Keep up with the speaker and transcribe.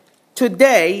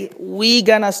today we're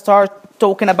gonna start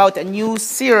talking about a new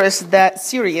series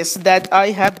that I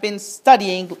have been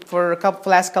studying for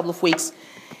last couple of weeks.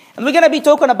 And we're gonna be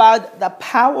talking about the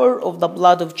power of the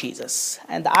blood of Jesus.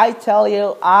 And I tell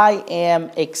you, I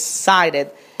am excited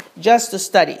just to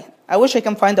study. I wish I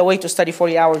can find a way to study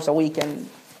 40 hours a week and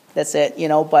that's it,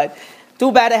 but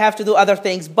too bad I have to do other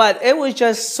things. But it was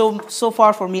just so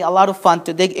far for me a lot of fun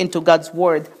to dig into God's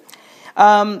Word.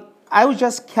 I was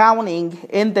just counting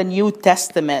in the New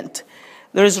Testament.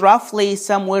 There's roughly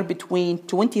somewhere between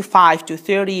 25 to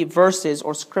 30 verses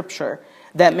or scripture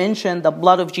that mention the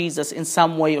blood of Jesus in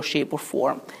some way or shape or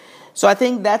form. So I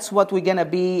think that's what we're going to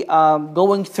be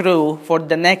going through for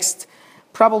the next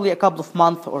probably a couple of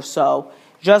months or so.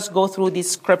 Just go through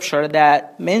this scripture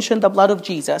that mention the blood of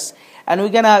Jesus. And we're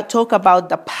going to talk about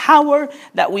the power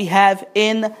that we have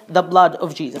in the blood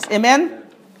of Jesus. Amen?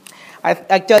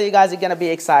 I tell you guys, it's going to be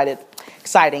exciting.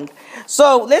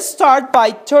 So let's start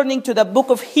by turning to the book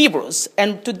of Hebrews.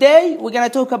 And today we're going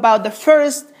to talk about the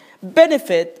first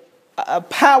benefit,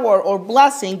 power or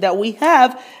blessing that we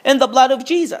have in the blood of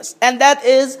Jesus. And that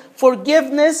is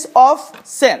forgiveness of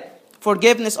sin.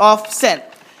 Forgiveness of sin.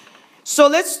 So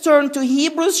let's turn to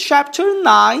Hebrews chapter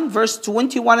 9, verse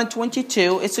 21 and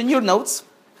 22. It's in your notes.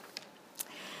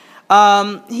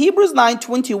 Hebrews 9,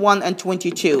 21 and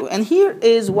 22. And here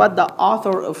is what the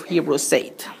author of Hebrews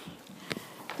said.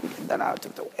 Get that out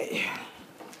of the way.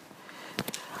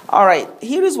 All right.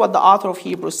 Here is what the author of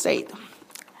Hebrews said.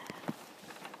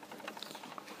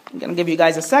 I'm going to give you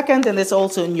guys a second, and it's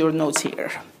also in your notes here.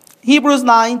 Hebrews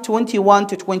 9, 21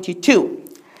 to 22.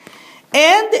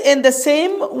 And in the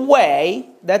same way,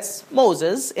 that's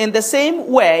Moses, in the same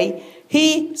way,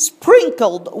 he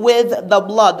sprinkled with the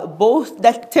blood both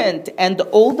the tent and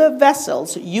all the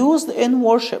vessels used in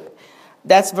worship.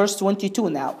 That's verse 22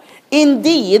 now.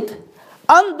 Indeed,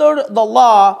 under the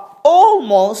law,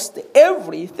 almost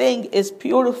everything is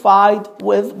purified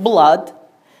with blood.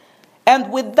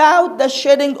 And without the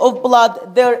shedding of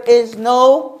blood, there is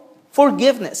no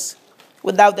forgiveness.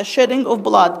 Without the shedding of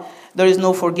blood, there is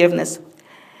no forgiveness.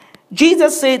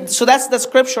 Jesus said, so that's the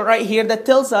scripture right here that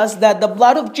tells us that the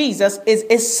blood of Jesus is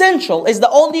essential, is the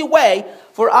only way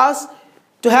for us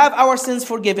to have our sins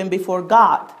forgiven before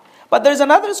God. But there's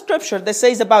another scripture that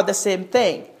says about the same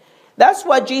thing. That's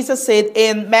what Jesus said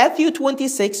in Matthew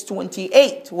 26,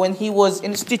 28, when he was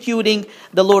instituting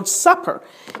the Lord's Supper.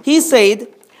 He said,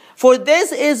 "For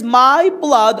this is my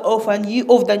blood of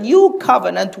the new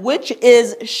covenant, which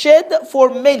is shed for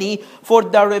many for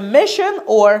the remission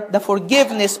or the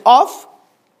forgiveness of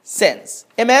sins."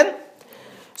 Amen?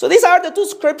 So these are the two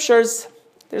scriptures.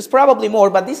 There's probably more,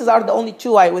 but these are the only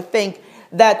two, I would think,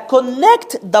 that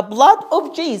connect the blood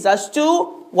of Jesus to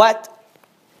what?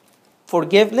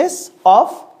 Forgiveness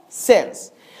of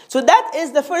sins. So that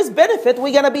is the first benefit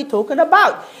we're going to be talking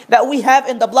about, that we have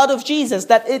in the blood of Jesus,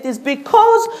 that it is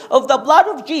because of the blood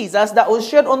of Jesus that was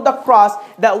shed on the cross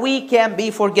that we can be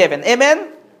forgiven.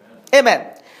 Amen? Amen.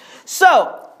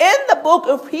 So, in the book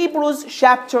of Hebrews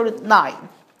chapter 9,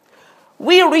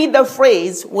 we read the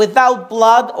phrase, without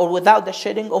blood or without the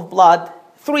shedding of blood,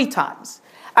 3 times.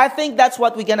 I think that's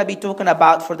what we're going to be talking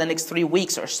about for the next 3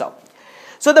 weeks or so.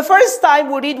 So the first time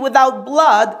we read without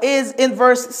blood is in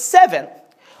verse 7.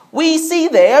 We see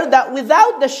there that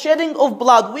without the shedding of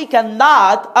blood, we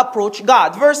cannot approach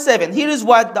God. Verse 7, here is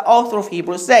what the author of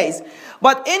Hebrews says.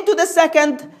 But into the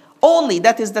second only,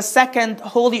 that is the second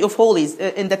Holy of Holies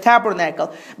in the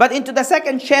tabernacle, but into the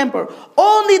second chamber,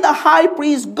 only the high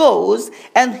priest goes,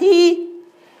 and he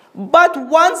but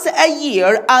once a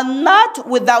year, and not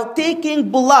without taking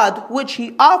blood, which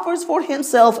he offers for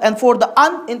himself and for the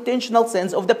unintentional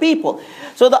sins of the people.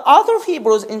 So the author of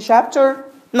Hebrews in chapter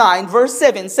 9, verse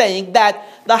 7, saying that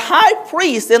the high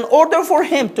priest, in order for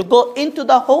him to go into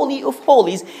the Holy of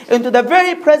Holies, into the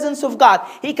very presence of God,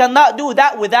 he cannot do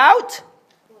that without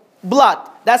blood.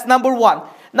 That's number 1.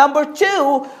 Number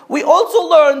 2, we also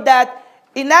learned that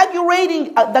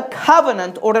inaugurating the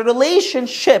covenant or a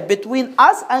relationship between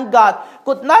us and God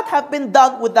could not have been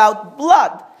done without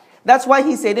blood. That's why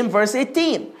he said in verse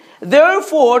 18,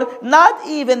 "Therefore, not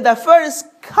even the first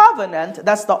covenant,"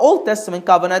 that's the Old Testament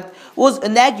covenant, "was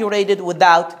inaugurated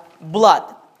without blood."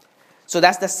 So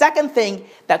that's the second thing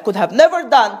that could have never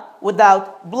done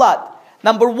without blood.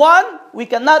 Number 1, we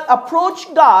cannot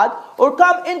approach God or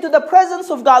come into the presence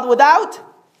of God without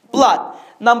blood.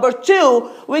 Number 2,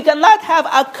 we cannot have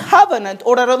a covenant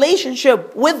or a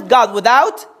relationship with God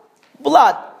without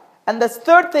blood. And the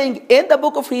third thing in the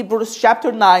book of Hebrews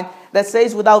chapter 9 that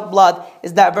says without blood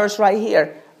is that verse right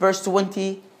here, verse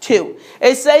 22.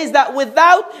 It says that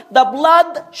without the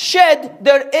blood shed,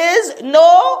 there is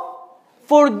no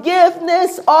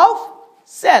forgiveness of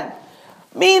sin.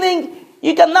 Meaning,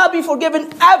 you cannot be forgiven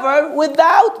ever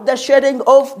without the shedding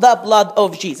of the blood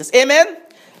of Jesus. Amen?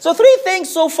 So 3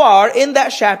 things so far in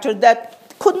that chapter that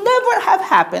could never have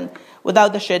happened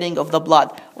without the shedding of the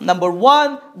blood. Number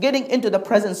 1, getting into the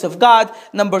presence of God.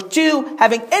 Number 2,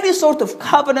 having any sort of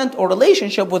covenant or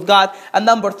relationship with God. And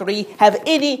number 3, have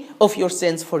any of your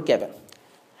sins forgiven.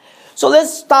 So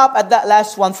let's stop at that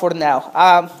last one for now.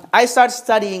 I started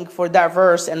studying for that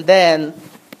verse, and then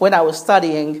when I was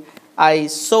studying, I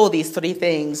saw these 3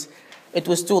 things. It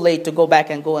was too late to go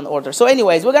back and go in order. So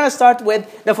anyways, we're going to start with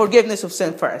the forgiveness of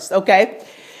sin first, okay?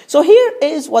 So here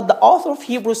is what the author of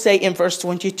Hebrews say in verse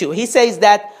 22. He says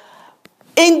that,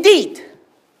 indeed,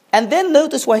 and then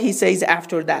notice what he says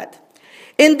after that.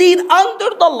 Indeed, under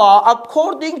the law,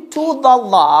 according to the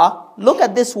law, look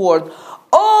at this word,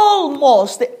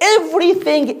 almost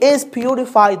everything is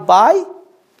purified by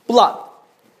blood.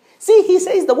 See, he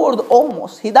says the word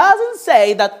almost. He doesn't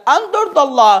say that under the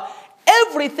law,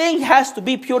 everything has to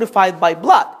be purified by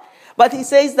blood. But he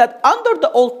says that under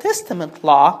the Old Testament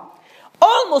law,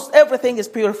 almost everything is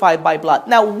purified by blood.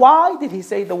 Now, why did he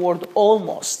say the word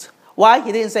almost? Why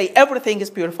he didn't say everything is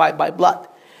purified by blood?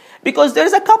 Because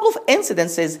there's a couple of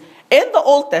incidences in the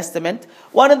Old Testament,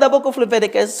 one in the book of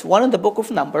Leviticus, one in the book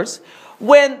of Numbers,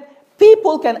 when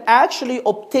people can actually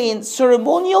obtain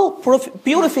ceremonial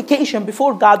purification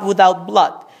before God without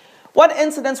blood. One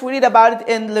incident, we read about it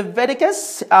in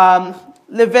Leviticus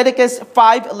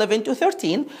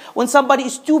 5:11-13, when somebody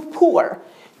is too poor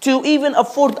to even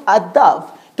afford a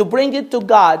dove to bring it to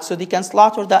God so they can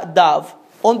slaughter that dove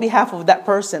on behalf of that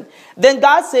person. Then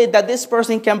God said that this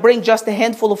person can bring just a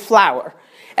handful of flour,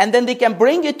 and then they can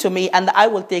bring it to me, and I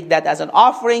will take that as an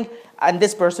offering, and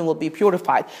this person will be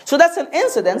purified. So that's an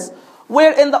incident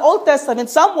where in the Old Testament,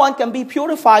 someone can be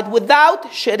purified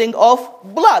without shedding of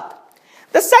blood.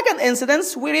 The second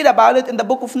incident, we read about it in the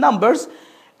book of Numbers,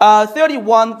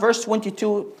 31, verse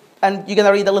 22, and you're going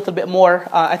to read a little bit more,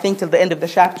 I think, till the end of the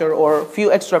chapter, or a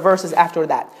few extra verses after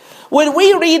that. When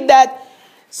we read that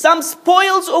some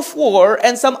spoils of war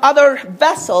and some other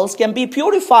vessels can be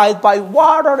purified by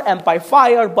water and by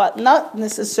fire, but not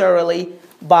necessarily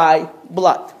by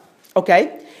blood.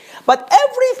 Okay? But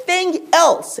everything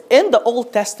else in the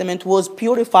Old Testament was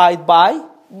purified by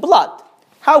blood.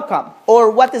 How come?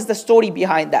 Or what is the story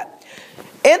behind that?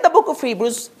 In the book of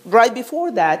Hebrews, right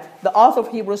before that, the author of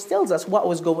Hebrews tells us what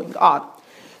was going on.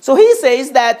 So he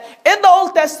says that in the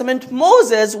Old Testament,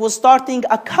 Moses was starting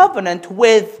a covenant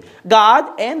with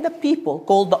God and the people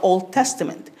called the Old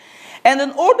Testament. And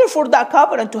in order for that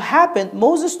covenant to happen,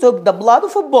 Moses took the blood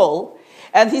of a bull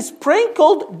and he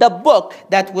sprinkled the book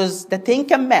that was the 10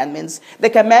 Commandments, the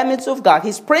commandments of God.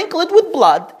 He sprinkled it with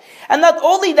blood. And not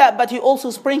only that, but he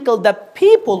also sprinkled the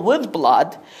people with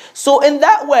blood. So in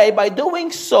that way, by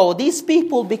doing so, these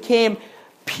people became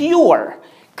pure,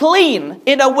 clean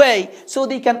in a way so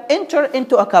they can enter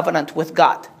into a covenant with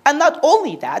God. And not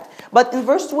only that, but in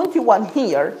verse 21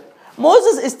 here,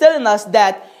 Moses is telling us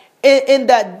that in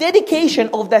the dedication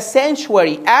of the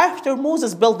sanctuary, after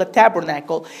Moses built the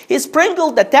tabernacle, he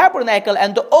sprinkled the tabernacle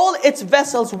and all its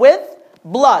vessels with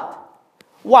blood.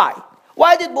 Why?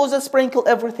 Why did Moses sprinkle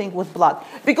everything with blood?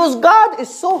 Because God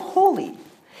is so holy.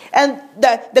 And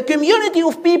the community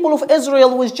of people of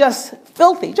Israel was just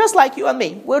filthy, just like you and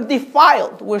me. We're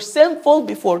defiled. We're sinful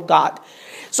before God.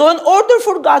 So in order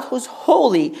for God, who's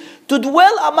holy, to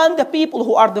dwell among the people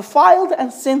who are defiled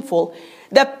and sinful,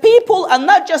 the people, and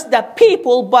not just the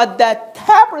people, but the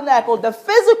tabernacle, the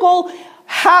physical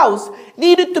house,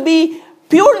 needed to be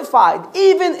purified,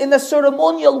 even in a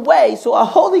ceremonial way, so a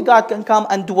holy God can come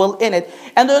and dwell in it.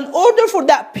 And in order for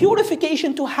that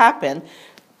purification to happen,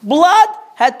 blood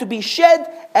had to be shed,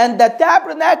 and the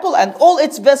tabernacle and all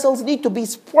its vessels need to be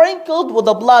sprinkled with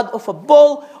the blood of a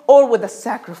bull or with a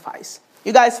sacrifice.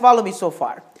 You guys follow me so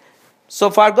far? So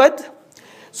far good?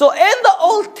 So in the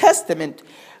Old Testament,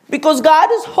 because God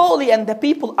is holy and the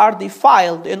people are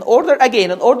defiled, in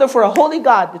order for a holy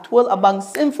God to dwell among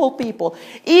sinful people,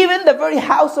 even the very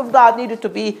house of God needed to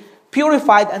be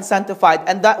purified and sanctified,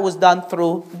 and that was done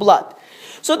through blood.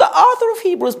 So the author of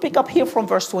Hebrews pick up here from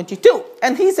verse 22,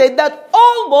 and he said that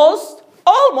almost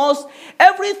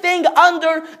everything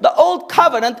under the old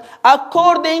covenant,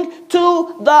 according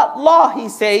to the law, he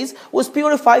says, was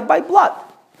purified by blood.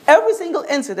 Every single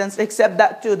incident except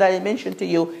that two that I mentioned to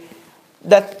you,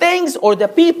 the things or the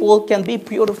people can be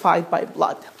purified by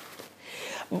blood.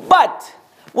 But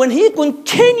when he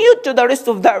continued to the rest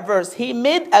of that verse, he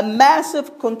made a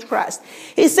massive contrast.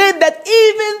 He said that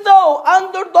even though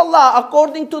under the law,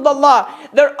 according to the law,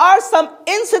 there are some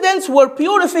incidents where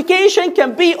purification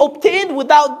can be obtained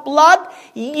without blood,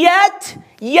 yet,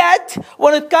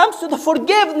 when it comes to the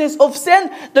forgiveness of sin,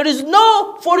 there is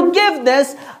no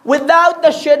forgiveness without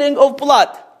the shedding of blood.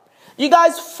 You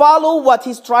guys follow what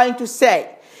he's trying to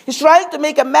say? He's trying to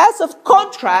make a massive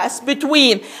contrast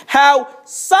between how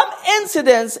some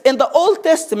incidents in the Old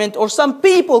Testament or some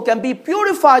people can be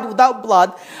purified without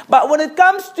blood, but when it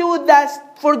comes to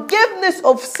that forgiveness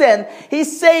of sin,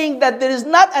 he's saying that there is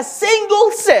not a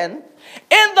single sin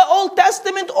in the Old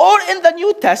Testament or in the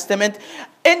New Testament,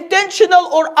 intentional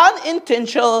or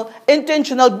unintentional,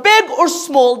 big or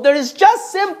small, there is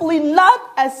just simply not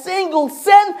a single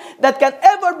sin that can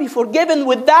ever be forgiven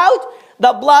without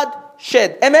the blood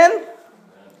shed. Amen?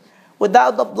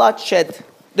 Without the blood shed,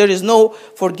 there is no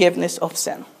forgiveness of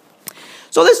sin.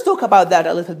 So let's talk about that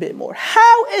a little bit more.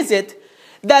 How is it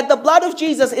that the blood of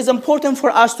Jesus is important for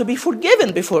us to be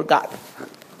forgiven before God?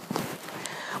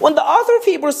 When the author of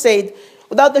Hebrews said,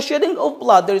 without the shedding of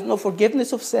blood, there is no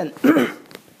forgiveness of sin.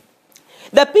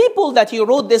 The people that he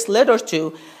wrote this letter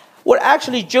to were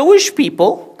actually Jewish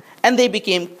people, and they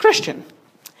became Christian.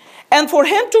 And for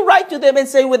him to write to them and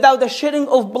say, without the shedding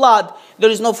of blood, there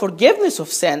is no forgiveness of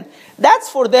sin, that's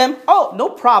for them, oh, no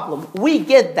problem. We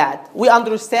get that. We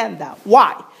understand that.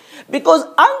 Why? Because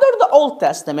under the Old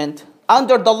Testament,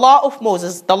 under the law of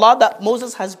Moses, the law that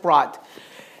Moses has brought,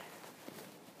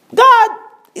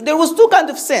 there was two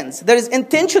kinds of sins. There is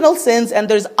intentional sins and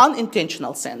there is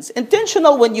unintentional sins.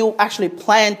 Intentional when you actually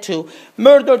plan to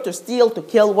murder, to steal, to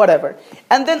kill, whatever.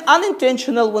 And then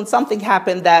unintentional when something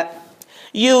happened that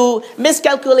you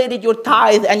miscalculated your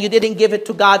tithe and you didn't give it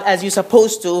to God as you're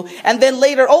supposed to. And then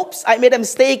later, oops, I made a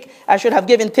mistake. I should have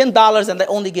given $10 and I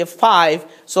only give $5.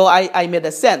 So I made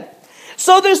a sin.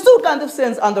 So there's two kinds of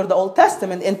sins under the Old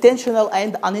Testament, intentional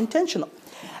and unintentional.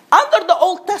 Under the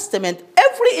Old Testament,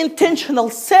 every intentional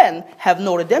sin have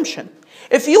no redemption.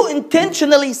 If you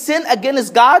intentionally sin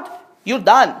against God, you're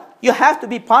done. You have to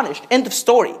be punished. End of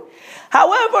story.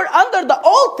 However, under the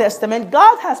Old Testament,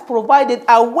 God has provided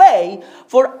a way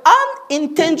for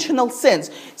unintentional sins.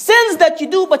 Sins that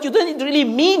you do, but you didn't really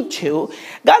mean to.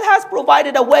 God has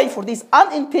provided a way for these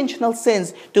unintentional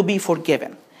sins to be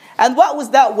forgiven. And what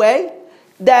was that way?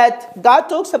 That God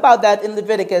talks about that in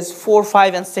Leviticus 4,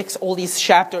 5, and 6, all these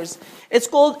chapters. It's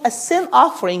called a sin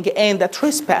offering and a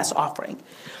trespass offering.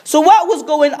 So what was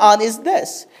going on is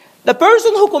this. The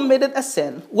person who committed a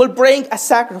sin will bring a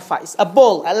sacrifice, a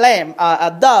bull, a lamb,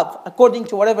 a dove, according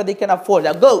to whatever they can afford,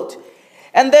 a goat.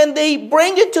 And then they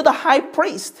bring it to the high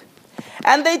priest.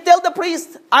 And they tell the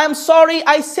priest, I'm sorry,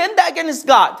 I sinned against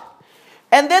God.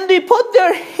 And then they put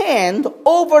their hand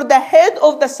over the head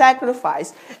of the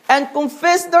sacrifice and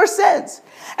confess their sins.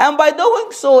 And by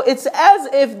doing so, it's as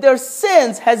if their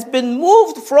sins has been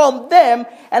moved from them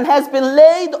and has been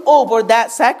laid over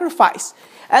that sacrifice.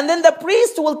 And then the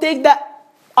priest will take the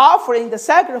offering, the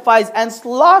sacrifice, and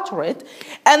slaughter it.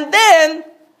 And then,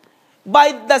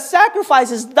 by the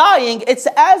sacrifices dying, it's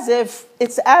as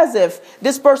if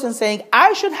this person saying,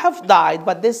 I should have died,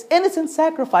 but this innocent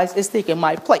sacrifice is taking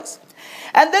my place.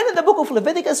 And then in the book of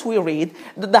Leviticus, we read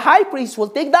that the high priest will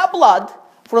take that blood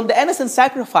from the innocent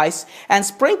sacrifice and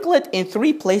sprinkle it in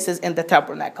 3 places in the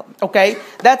tabernacle. Okay?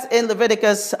 That's in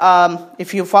Leviticus,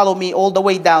 if you follow me all the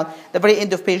way down, the very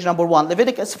end of page number 1.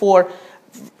 Leviticus 4,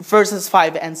 verses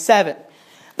 5 and 7.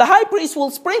 The high priest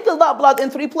will sprinkle that blood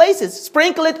in 3 places.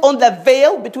 Sprinkle it on the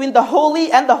veil between the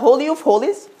holy and the holy of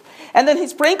holies. And then he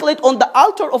sprinkle it on the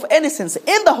altar of innocence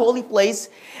in the holy place.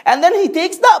 And then he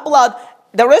takes that blood,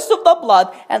 the rest of the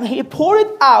blood, and he poured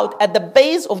it out at the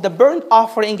base of the burnt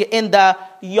offering in the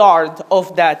yard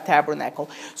of that tabernacle.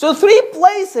 So 3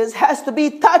 places has to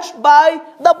be touched by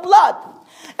the blood.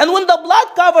 And when the blood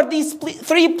covered these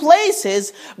 3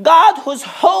 places, God, who's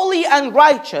holy and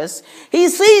righteous, he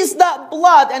sees that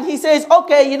blood and he says,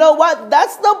 okay, you know what?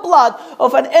 That's the blood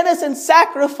of an innocent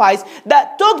sacrifice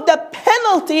that took the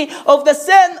penalty of the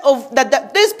sin of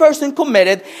that this person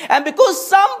committed. And because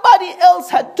somebody else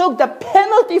had took the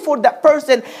penalty for that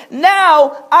person,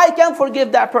 now I can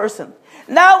forgive that person.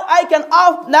 Now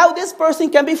this person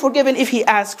can be forgiven if he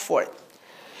asks for it.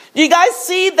 Do you guys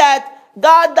see that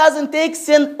God doesn't take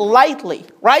sin lightly,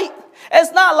 right?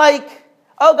 It's not like,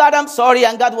 oh God, I'm sorry,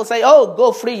 and God will say, oh,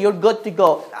 go free, you're good to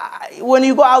go. When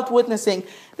you go out witnessing,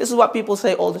 this is what people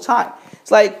say all the time.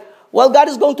 It's like, well, God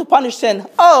is going to punish sin.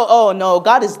 Oh no,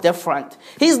 God is different.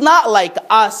 He's not like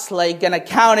us, like gonna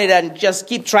count it and just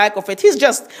keep track of it. He's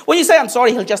just, when you say I'm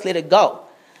sorry, he'll just let it go.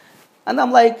 And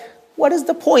I'm like, what is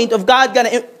the point of God going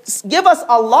to give us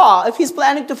a law if he's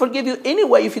planning to forgive you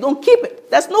anyway if you don't keep it?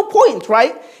 That's no point,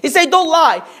 right? He said, don't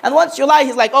lie. And once you lie,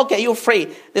 he's like, okay, you're free.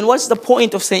 Then what's the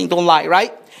point of saying don't lie,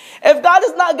 right? If God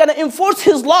is not going to enforce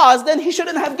his laws, then he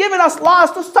shouldn't have given us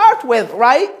laws to start with,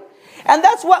 right? And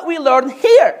that's what we learn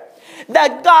here.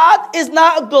 That God is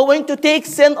not going to take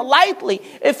sin lightly.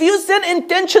 If you sin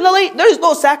intentionally, there is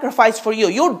no sacrifice for you.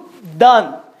 You're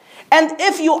done. And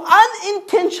if you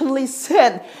unintentionally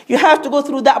sin, you have to go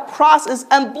through that process,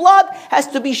 and blood has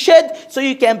to be shed so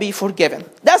you can be forgiven.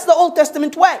 That's the Old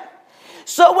Testament way.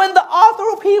 So when the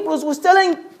author of Hebrews was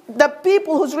telling the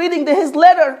people who's reading his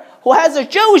letter, who has a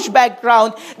Jewish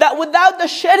background, that without the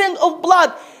shedding of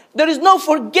blood, there is no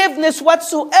forgiveness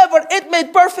whatsoever, it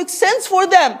made perfect sense for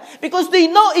them. Because they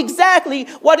know exactly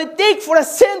what it takes for a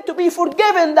sin to be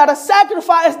forgiven, that a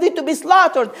sacrifice needs to be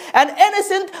slaughtered. And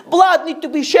innocent blood needs to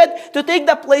be shed to take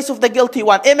the place of the guilty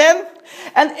one. Amen?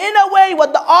 And in a way,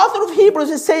 what the author of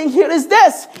Hebrews is saying here is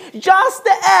this. Just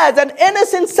as an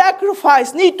innocent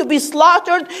sacrifice needs to be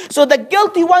slaughtered so the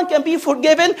guilty one can be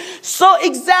forgiven, so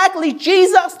exactly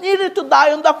Jesus needed to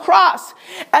die on the cross.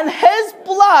 And his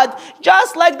blood,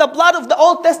 just like the blood of the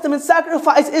Old Testament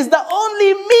sacrifice, is the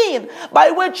only mean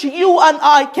by which you and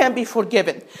I can be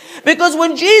forgiven. Because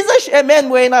when Jesus, amen,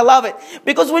 Wayne, I love it.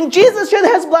 Because when Jesus shed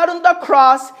his blood on the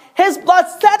cross, his blood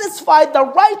satisfied the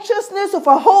righteousness of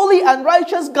a holy and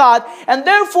righteous God. And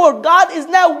therefore, God is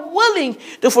now willing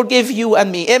to forgive you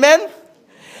and me. Amen?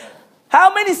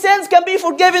 How many sins can be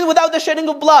forgiven without the shedding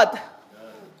of blood?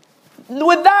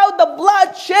 Without the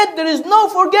blood shed, there is no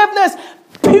forgiveness.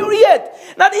 Period.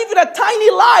 Not even a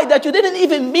tiny lie that you didn't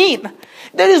even mean.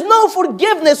 There is no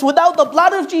forgiveness without the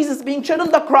blood of Jesus being shed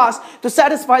on the cross to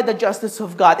satisfy the justice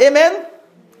of God. Amen?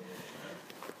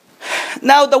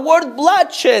 Now, the word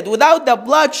bloodshed, without the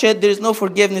bloodshed, there is no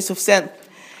forgiveness of sin.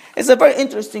 It's a very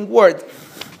interesting word.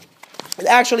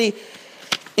 Actually,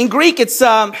 in Greek, it's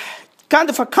kind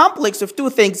of a complex of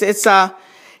two things. It's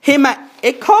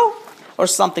hemateko, or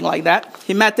something like that.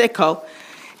 Hemateko.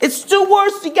 It's two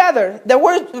words together.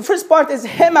 The first part is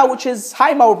hema, which is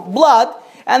haima, or blood,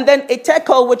 and then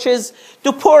eteko, which is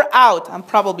to pour out. I'm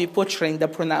probably butchering the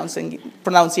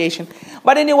pronunciation.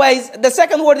 But anyways, the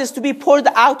second word is to be poured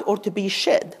out or to be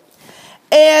shed.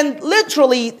 And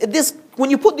literally, this,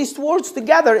 when you put these words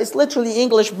together, it's literally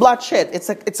English bloodshed.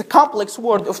 It's a complex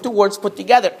word of two words put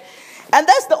together. And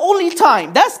that's the only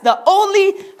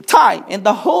time in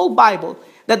the whole Bible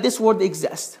that this word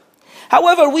exists.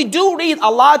 However, we do read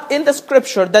a lot in the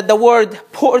scripture that the word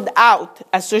poured out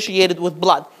associated with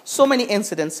blood. So many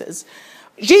incidences.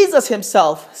 Jesus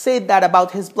himself said that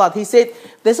about his blood. He said,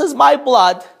 this is my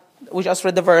blood. We just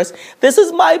read the verse. This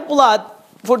is my blood.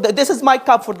 This is my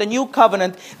cup for the new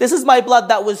covenant. This is my blood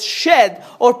that was shed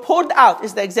or poured out,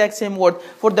 is the exact same word,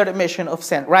 for the remission of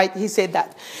sin, right? He said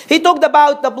that. He talked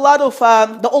about the blood of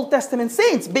the Old Testament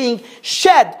saints being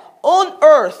shed on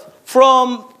earth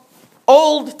from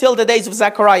old till the days of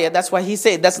Zechariah. That's why he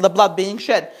said that's the blood being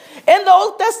shed. In the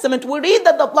Old Testament, we read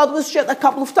that the blood was shed a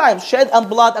couple of times. Shed and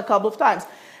blood a couple of times.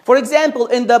 For example,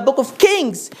 in the book of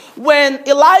Kings, when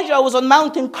Elijah was on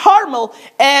Mountain Carmel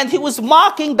and he was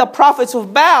mocking the prophets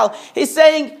of Baal, he's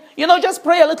saying, just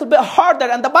pray a little bit harder.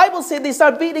 And the Bible said they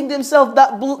start beating themselves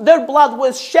that their blood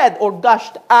was shed or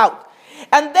gushed out.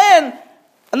 And then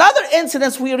another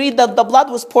incident, we read that the blood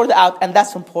was poured out, and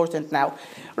that's important now.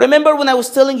 Remember when I was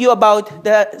telling you about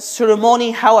the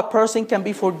ceremony, how a person can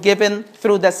be forgiven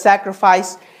through the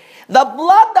sacrifice? The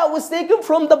blood that was taken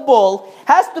from the bull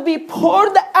has to be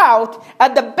poured out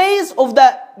at the base of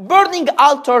the burning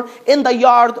altar in the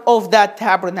yard of that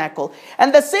tabernacle.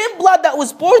 And the same blood that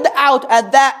was poured out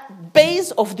at that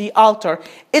base of the altar,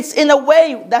 it's in a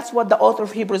way, that's what the author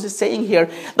of Hebrews is saying here.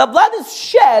 The blood is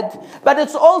shed, but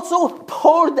it's also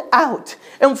poured out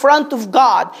in front of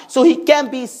God so he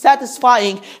can be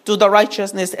satisfying to the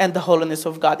righteousness and the holiness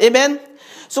of God. Amen?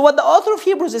 So what the author of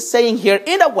Hebrews is saying here,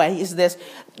 in a way, is this.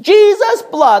 Jesus'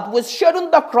 blood was shed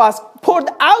on the cross, poured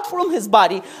out from his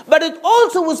body, but it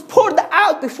also was poured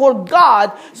out before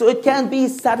God so it can be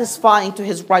satisfying to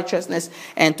his righteousness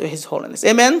and to his holiness.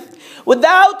 Amen?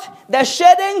 Without the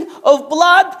shedding of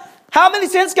blood, how many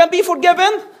sins can be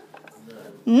forgiven?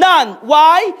 None.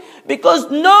 Why? Because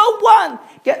no one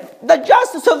the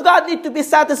justice of God needs to be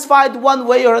satisfied one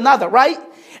way or another, right?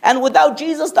 And without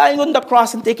Jesus dying on the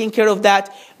cross and taking care of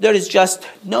that, there is just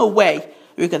no way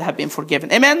we could have been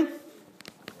forgiven. Amen?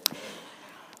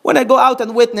 When I go out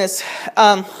and witness,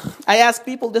 I ask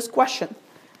people this question.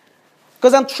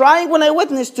 Because I'm trying when I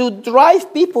witness to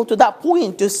drive people to that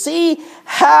point, to see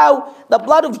how the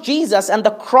blood of Jesus and the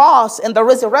cross and the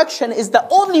resurrection is the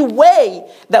only way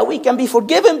that we can be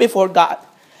forgiven before God.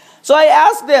 So I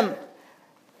asked them,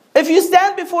 if you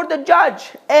stand before the judge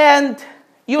and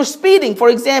you're speeding, for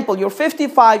example, you're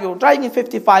driving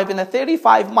 55 in a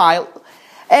 35 mile,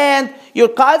 and you're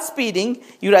caught speeding,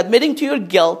 you're admitting to your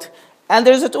guilt, and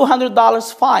there's a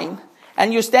 $200 fine.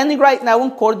 And you're standing right now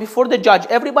in court before the judge.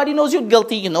 Everybody knows you're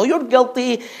guilty. You know you're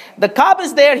guilty. The cop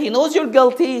is there. He knows you're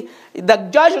guilty. The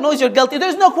judge knows you're guilty.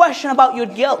 There's no question about your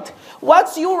guilt.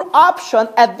 What's your option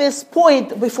at this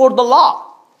point before the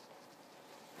law?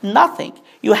 Nothing.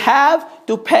 You have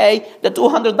to pay the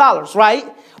 $200, right?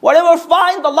 Whatever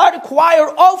fine the law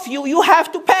requires of you, you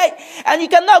have to pay. And you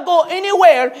cannot go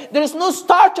anywhere. There's no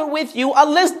starter with you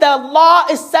unless the law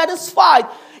is satisfied.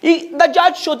 The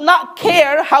judge should not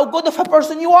care how good of a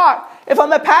person you are. If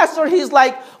I'm a pastor, he's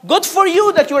like, good for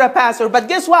you that you're a pastor. But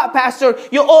guess what, pastor?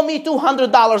 You owe me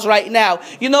 $200 right now.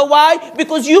 You know why?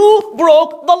 Because you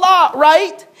broke the law,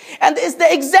 right? And it's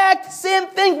the exact same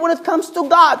thing when it comes to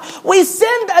God. We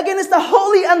sinned against the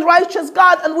holy and righteous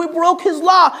God and we broke His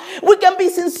law. We can be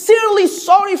sincerely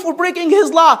sorry for breaking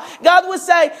His law. God would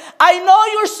say, I know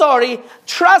you're sorry.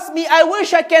 Trust me, I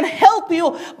wish I can help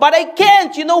you, but I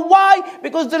can't. You know why?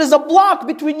 Because there is a block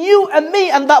between you and me,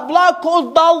 and that block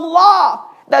called the law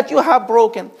that you have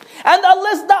broken. And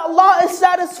unless that law is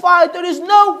satisfied, there is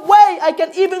no way I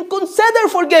can even consider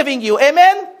forgiving you.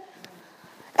 Amen?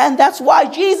 And that's why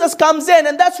Jesus comes in.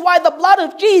 And that's why the blood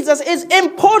of Jesus is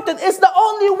important. It's the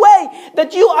only way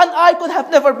that you and I could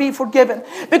have never been forgiven.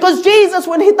 Because Jesus,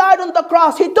 when He died on the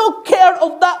cross, He took care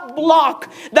of that block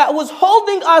that was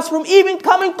holding us from even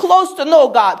coming close to know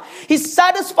God. He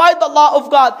satisfied the law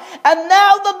of God. And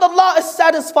now that the law is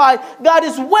satisfied, God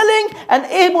is willing and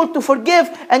able to forgive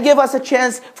and give us a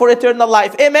chance for eternal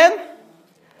life. Amen?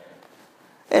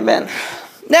 Amen.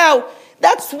 Now,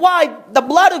 that's why the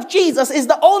blood of Jesus is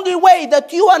the only way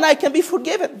that you and I can be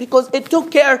forgiven, because it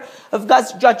took care of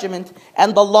God's judgment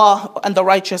and the law and the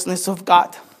righteousness of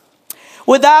God.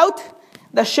 Without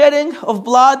the shedding of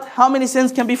blood, how many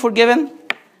sins can be forgiven?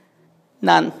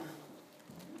 None.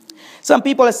 Some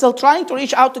people are still trying to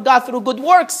reach out to God through good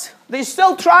works. They're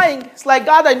still trying. It's like,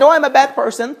 God, I know I'm a bad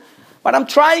person, but I'm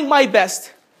trying my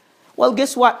best. Well,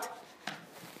 guess what?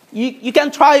 You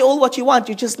can try all what you want.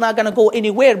 You're just not going to go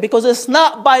anywhere, because it's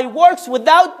not by works.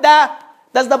 Without that,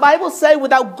 does the Bible say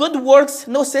without good works,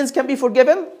 no sins can be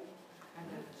forgiven?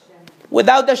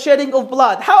 Without the shedding of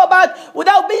blood. How about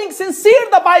without being sincere,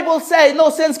 the Bible says no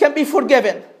sins can be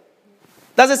forgiven?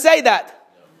 Does it say that?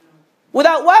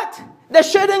 Without what? The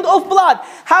shedding of blood.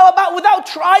 How about without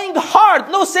trying hard,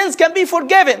 no sins can be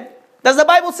forgiven? Does the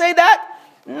Bible say that?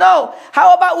 No.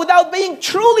 How about without being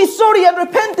truly sorry and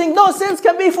repenting, no sins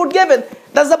can be forgiven?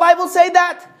 Does the Bible say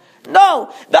that?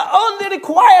 No. The only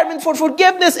requirement for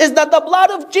forgiveness is that the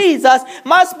blood of Jesus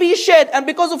must be shed. And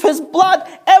because of His blood,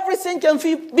 every sin can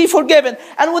be forgiven.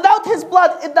 And without His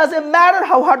blood, it doesn't matter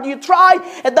how hard you try.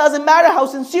 It doesn't matter how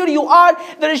sincere you are.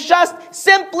 There is just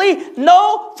simply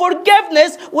no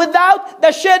forgiveness without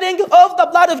the shedding of the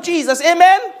blood of Jesus.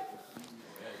 Amen?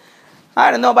 I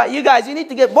don't know about you guys. You need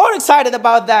to get more excited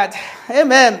about that.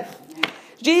 Amen.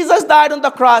 Jesus died on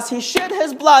the cross. He shed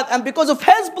His blood. And because of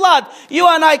His blood, you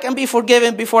and I can be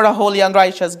forgiven before a holy and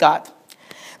righteous God.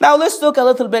 Now let's talk a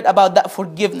little bit about that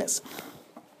forgiveness.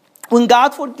 When God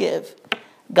forgives,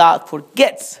 God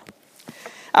forgets.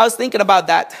 I was thinking about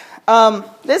that.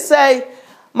 Let's say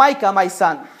Micah, my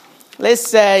son. Let's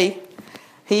say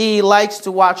he likes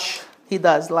to watch,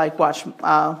 watch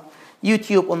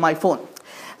YouTube on my phone.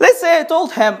 Let's say I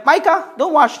told him, Micah,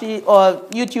 don't watch the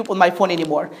YouTube on my phone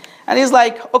anymore. And he's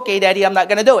like, okay, Daddy, I'm not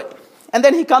going to do it. And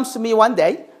then he comes to me one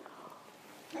day.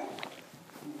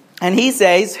 And he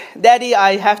says, Daddy,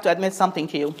 I have to admit something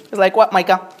to you. He's like, what,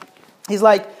 Micah? He's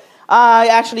like, I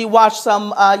actually watched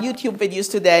some YouTube videos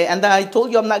today. And then I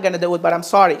told you I'm not going to do it, but I'm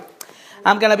sorry.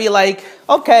 I'm going to be like,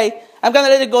 okay, I'm going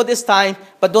to let it go this time.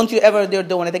 But don't you ever dare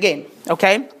doing it again.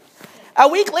 Okay? A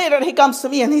week later, he comes to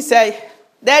me and he says,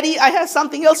 Daddy, I have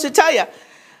something else to tell you.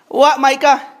 What,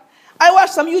 Micah? I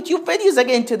watched some YouTube videos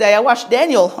again today. I watched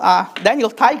Daniel. Daniel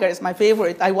Tiger is my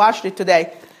favorite. I watched it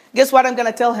today. Guess what I'm going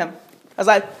to tell him? I was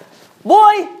like,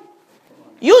 boy,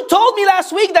 you told me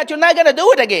last week that you're not going to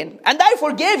do it again. And I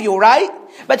forgave you, right?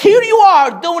 But here you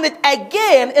are doing it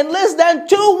again in less than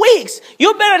 2 weeks.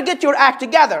 You better get your act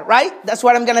together, right? That's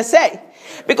what I'm going to say.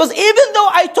 Because even though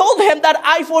I told him that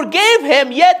I forgave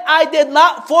him, yet I did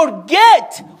not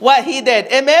forget what he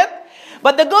did. Amen?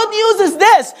 But the good news is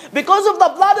this: because of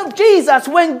the blood of Jesus,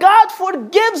 when God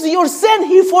forgives your sin,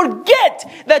 He forgets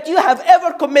that you have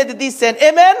ever committed this sin.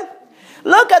 Amen?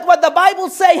 Look at what the Bible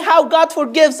says, how God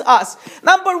forgives us.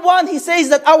 Number one, He says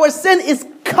that our sin is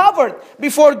covered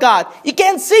before God. You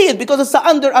can't see it because it's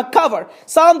under a cover.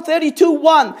 Psalm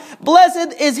 32:1.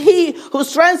 Blessed is he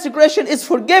whose transgression is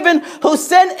forgiven, whose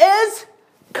sin is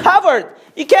covered.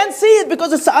 You can't see it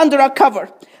because it's under a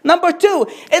cover. Number two,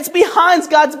 it's behind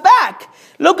God's back.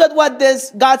 Look at what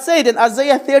this God said in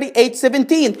Isaiah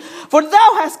 38:17. For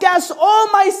thou hast cast all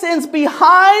my sins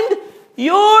behind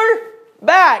your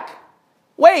back.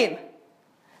 Wayne,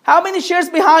 how many chairs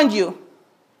behind you?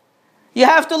 You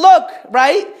have to look,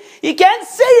 right? You can't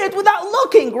see it without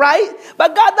looking, right?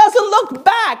 But God doesn't look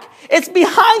back. It's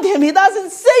behind Him. He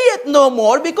doesn't see it no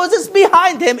more because it's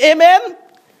behind Him. Amen?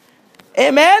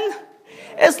 Amen?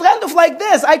 It's kind of like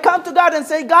this. I come to God and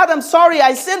say, God, I'm sorry.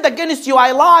 I sinned against you.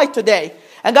 I lied today.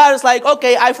 And God is like,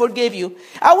 okay, I forgive you.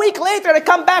 A week later, I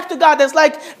come back to God. It's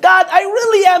like, God, I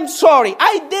really am sorry.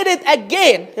 I did it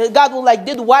again. God will like,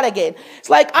 did what again? It's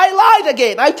like, I lied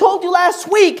again. I told you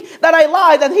last week that I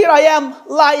lied, and here I am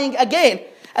lying again.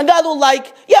 And God will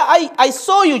like, yeah, I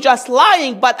saw you just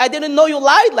lying, but I didn't know you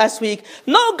lied last week.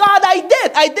 No, God, I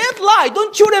did lie.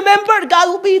 Don't you remember? God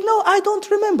will be, no, I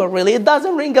don't remember really. It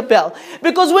doesn't ring a bell.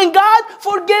 Because when God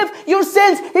forgives your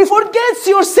sins, He forgets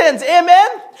your sins. Amen?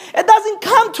 It doesn't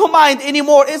come to mind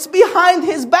anymore. It's behind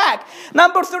His back.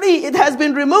 Number three, it has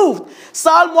been removed.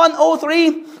 Psalm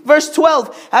 103, verse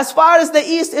 12. As far as the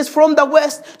east is from the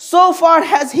west, so far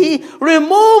has He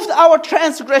removed our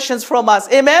transgressions from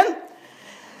us. Amen?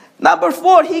 Number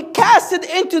four, He cast it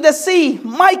into the sea.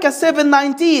 Micah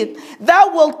 7:19.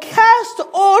 Thou wilt cast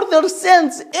all their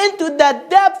sins into the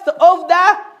depth of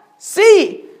the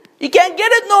sea. You can't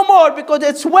get it no more because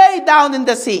it's way down in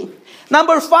the sea.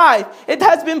 Number five, it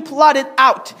has been blotted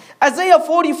out. Isaiah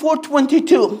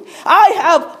 44:22. I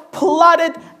have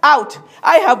blotted out.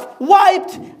 I have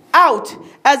wiped out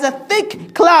as a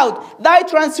thick cloud thy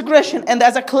transgression, and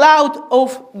as a cloud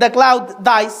of the cloud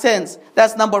thy sins.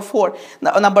 That's number four.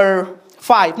 Number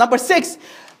five. Number six,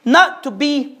 not to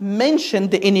be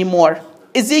mentioned anymore.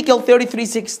 Ezekiel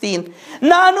 33:16.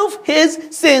 None of his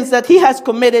sins that he has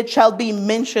committed shall be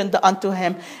mentioned unto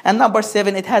him. And number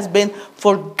seven, it has been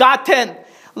forgotten.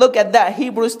 Look at that.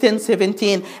 Hebrews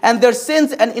 10:17. And their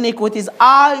sins and iniquities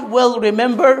I will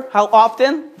remember. How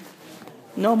often?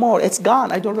 No more. It's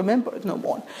gone. I don't remember it no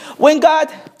more. When God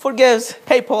forgives,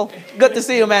 hey Paul, good to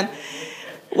see you, man.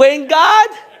 When God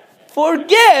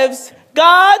forgives,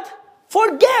 God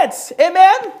forgets.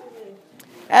 Amen?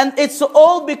 And it's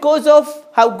all because of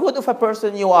how good of a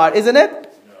person you are, isn't it?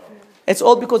 No. It's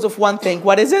all because of one thing.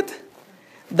 What is it?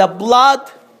 The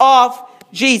blood of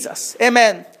Jesus.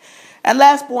 Amen. And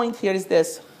last point here is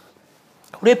this.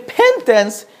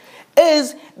 Repentance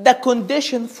is the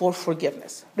condition for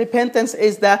forgiveness. Repentance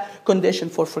is the condition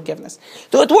for forgiveness.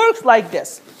 So it works like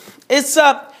this. It's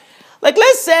like,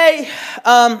 let's say,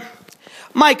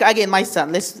 Mike, again, my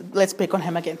son. Let's pick on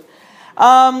him again.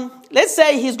 Let's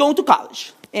say he's going to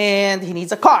college and he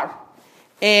needs a car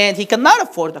and he cannot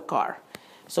afford a car.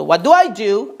 So what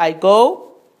do? I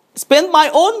go spend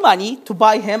my own money to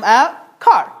buy him a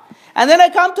car. And then I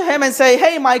come to him and say,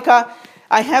 hey, Micah,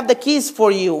 I have the keys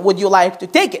for you. Would you like to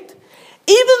take it?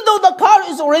 Even though the car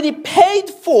is already paid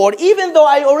for, even though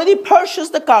I already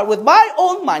purchased the car with my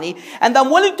own money, and I'm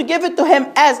willing to give it to him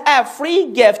as a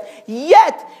free gift,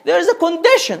 yet there is a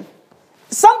condition.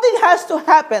 Something has to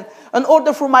happen in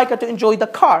order for Micah to enjoy the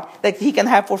car that he can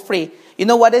have for free. You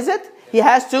know what is it? He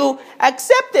has to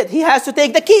accept it. He has to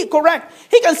take the key, correct?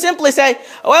 He can simply say,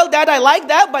 well, Dad, I like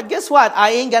that, but guess what?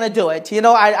 I ain't going to do it. You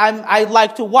know, I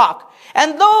like to walk.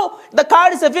 And though the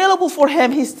car is available for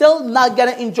him, he's still not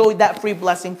going to enjoy that free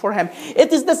blessing for him.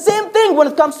 It is the same thing when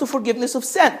it comes to forgiveness of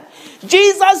sin.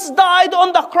 Jesus died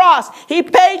on the cross. He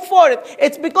paid for it.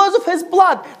 It's because of His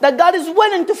blood that God is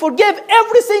willing to forgive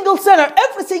every single sinner.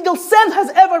 Every single sin has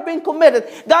ever been committed.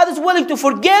 God is willing to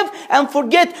forgive and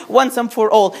forget once and for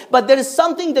all. But there is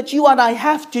something that you and I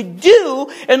have to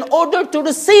do in order to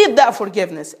receive that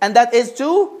forgiveness. And that is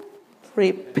to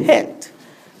repent.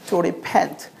 To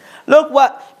repent. Look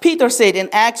what Peter said in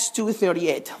Acts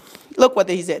 2:38. Look what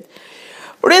he said.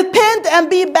 Repent and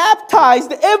be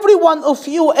baptized, every one of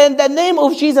you, in the name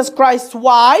of Jesus Christ.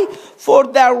 Why? For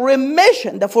the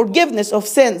remission, the forgiveness of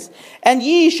sins. And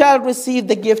ye shall receive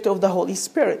the gift of the Holy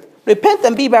Spirit. Repent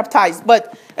and be baptized.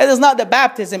 But it is not the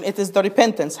baptism, it is the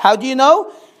repentance. How do you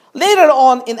know? Later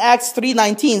on in Acts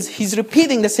 3:19, he's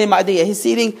repeating the same idea. He's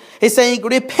saying,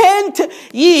 repent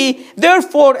ye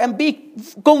therefore and be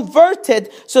converted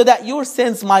so that your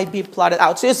sins might be blotted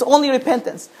out. So it's only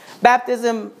repentance.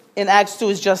 Baptism in Acts 2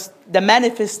 is just the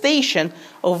manifestation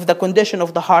of the condition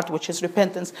of the heart, which is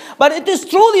repentance. But it is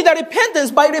truly the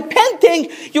repentance. By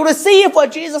repenting, you receive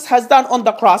what Jesus has done on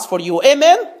the cross for you.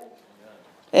 Amen?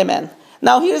 Amen.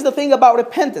 Now here's the thing about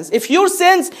repentance. If you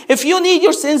need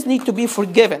your sins need to be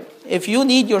forgiven. If you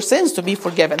need your sins to be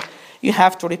forgiven, you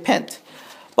have to repent.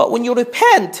 But when you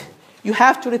repent, you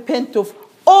have to repent of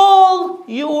all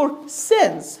your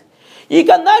sins. You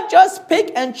cannot just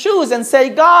pick and choose and say,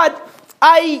 God,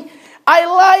 I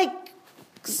like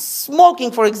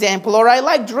smoking, for example, or I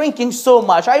like drinking so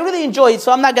much. I really enjoy it,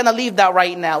 so I'm not going to leave that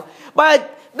right now.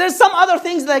 But there's some other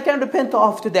things that I can repent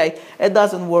of today. It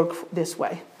doesn't work this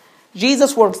way.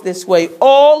 Jesus works this way,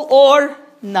 all or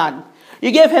none.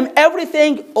 You give him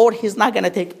everything or he's not going to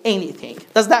take anything.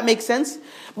 Does that make sense?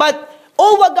 But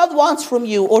all what God wants from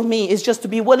you or me is just to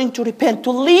be willing to repent,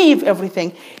 to leave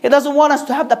everything. He doesn't want us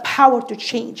to have the power to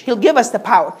change. He'll give us the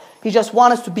power. He just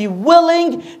wants us to be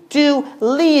willing to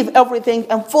leave everything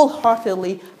and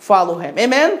full-heartedly follow him.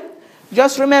 Amen?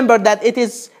 Just remember that it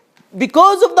is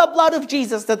because of the blood of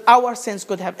Jesus that our sins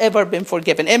could have ever been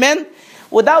forgiven. Amen?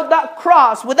 Without that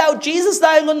cross, without Jesus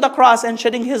dying on the cross and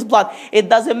shedding his blood, it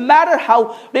doesn't matter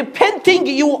how repenting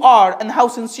you are and how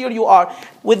sincere you are.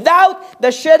 Without the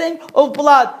shedding of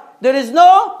blood, there is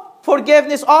no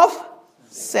forgiveness of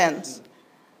sins.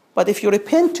 But if you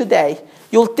repent today,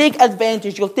 you'll take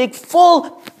advantage, you'll take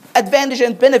full advantage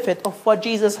and benefit of what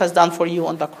Jesus has done for you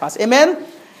on the cross. Amen?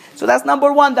 So that's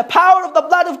number one, the power of the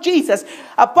blood of Jesus.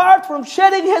 Apart from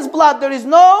shedding his blood, there is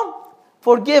no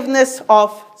forgiveness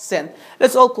of sin.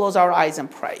 Let's all close our eyes and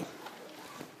pray.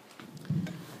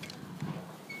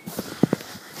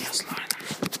 Yes, Lord.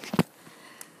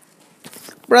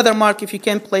 Brother Mark, if you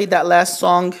can play that last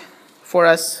song for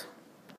us.